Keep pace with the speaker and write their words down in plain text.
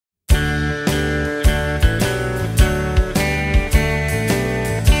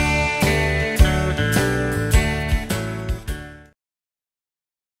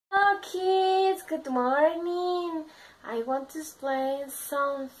morning. I want to explain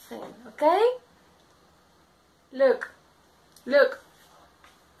something, okay? Look, look,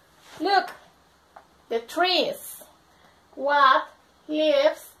 look, the trees. What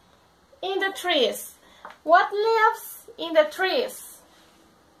lives in the trees? What lives in the trees?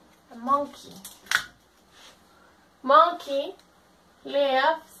 A monkey. Monkey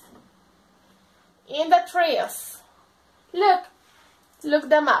lives in the trees. Look, look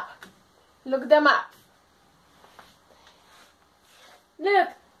them up. Look them up. Look,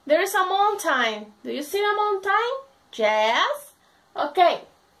 there is a mountain. Do you see a mountain? Yes. Okay.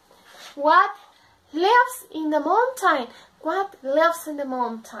 What lives in the mountain? What lives in the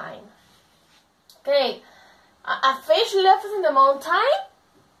mountain? Okay. A fish lives in the mountain?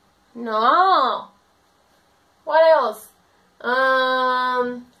 No. What else?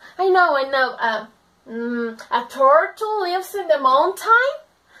 I know. A turtle lives in the mountain?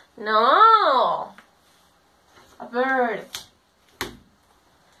 No. A bird.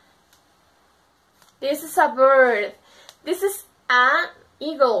 This is a bird. This is an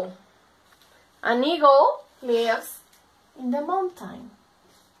eagle. An eagle lives in the mountain.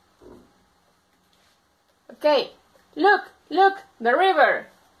 Okay, look, the river.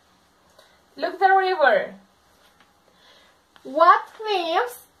 Look the river. What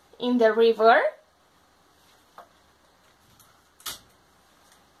lives in the river?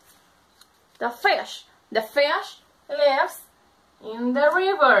 The fish. The fish lives in the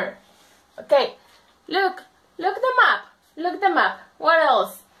river. Okay, look the map. Look the map. What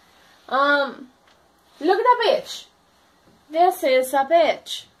else? Look the beach. This is a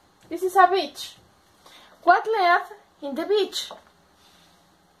beach. This is a beach. What lives in the beach?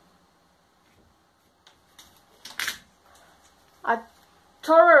 A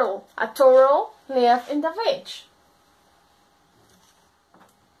turtle. A turtle lives in the beach.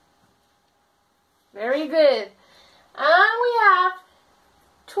 Very good. And we have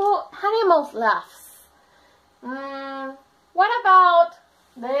two animals left. What about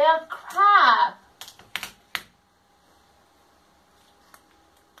the crab?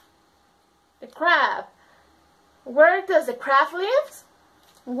 The crab. Where does the crab live?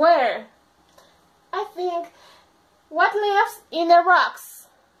 Where? I think what lives in the rocks?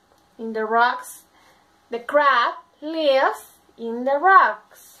 In the rocks. The crab lives in the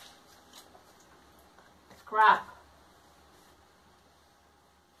rocks. The crab.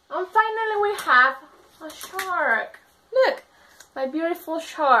 And finally we have a shark. Look, my beautiful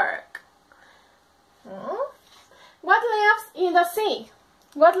shark. What lives in the sea?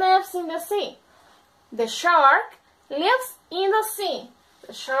 What lives in the sea? The shark lives in the sea.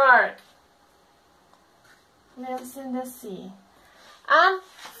 The shark lives in the sea. And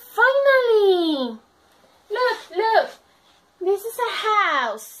finally, look, this is a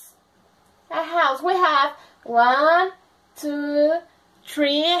house. A house. We have 1, 2,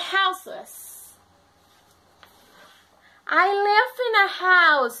 3 houses. I live in a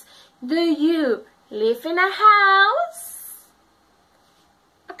house. Do you live in a house?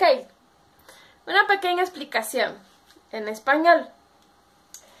 Ok, una pequeña explicación en español.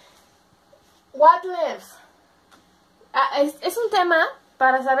 What lives? Es un tema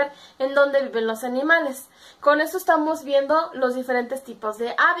para saber en dónde viven los animales. Con esto estamos viendo los diferentes tipos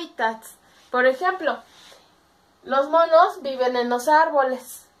de hábitats. Por ejemplo, los monos viven en los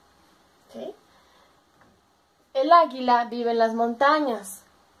árboles. ¿Sí? El águila vive en las montañas.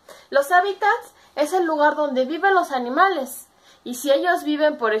 Los hábitats es el lugar donde viven los animales. Y si ellos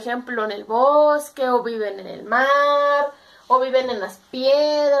viven, por ejemplo, en el bosque, o viven en el mar, o viven en las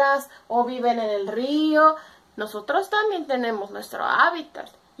piedras, o viven en el río, nosotros también tenemos nuestro hábitat.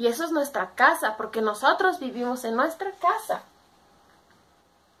 Y eso es nuestra casa, porque nosotros vivimos en nuestra casa.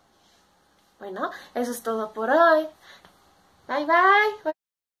 Bueno, eso es todo por hoy. Bye, bye.